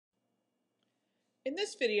In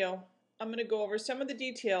this video, I'm going to go over some of the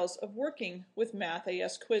details of working with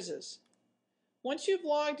MathAS quizzes. Once you've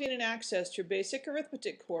logged in and accessed your basic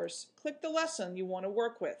arithmetic course, click the lesson you want to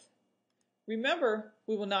work with. Remember,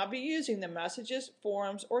 we will not be using the messages,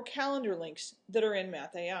 forums, or calendar links that are in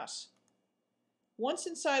MathAS. Once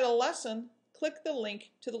inside a lesson, click the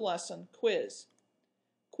link to the lesson quiz.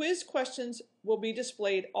 Quiz questions will be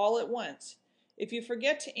displayed all at once. If you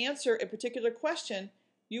forget to answer a particular question,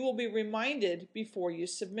 you will be reminded before you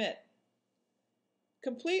submit.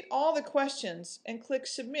 Complete all the questions and click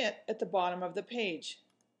Submit at the bottom of the page.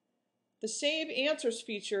 The Save Answers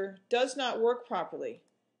feature does not work properly.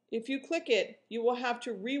 If you click it, you will have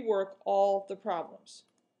to rework all the problems.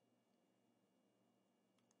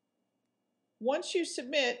 Once you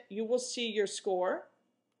submit, you will see your score.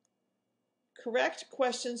 Correct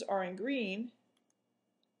questions are in green.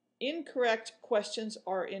 Incorrect questions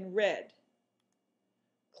are in red.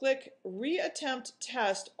 Click Reattempt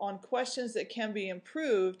Test on questions that can be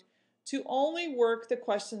improved to only work the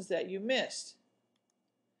questions that you missed.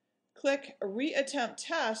 Click Reattempt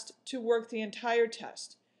Test to work the entire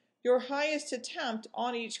test. Your highest attempt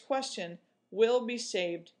on each question will be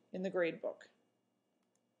saved in the gradebook.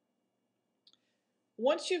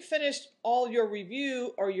 Once you've finished all your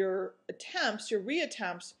review or your attempts, your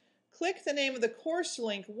reattempts, click the name of the course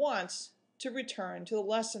link once to return to the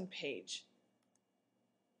lesson page.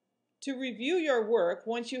 To review your work,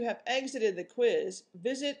 once you have exited the quiz,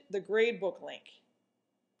 visit the gradebook link.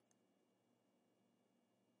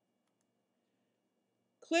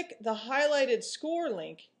 Click the highlighted score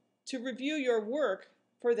link to review your work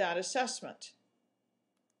for that assessment.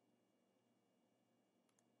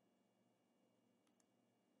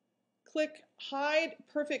 Click Hide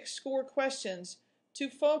Perfect Score Questions to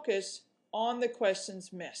focus on the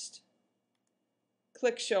questions missed.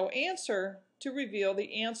 Click Show Answer to reveal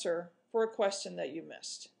the answer for a question that you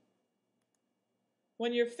missed.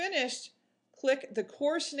 When you're finished, click the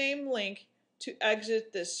course name link to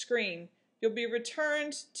exit this screen. You'll be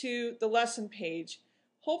returned to the lesson page.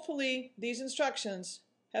 Hopefully, these instructions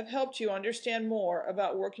have helped you understand more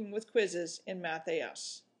about working with quizzes in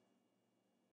MathAS.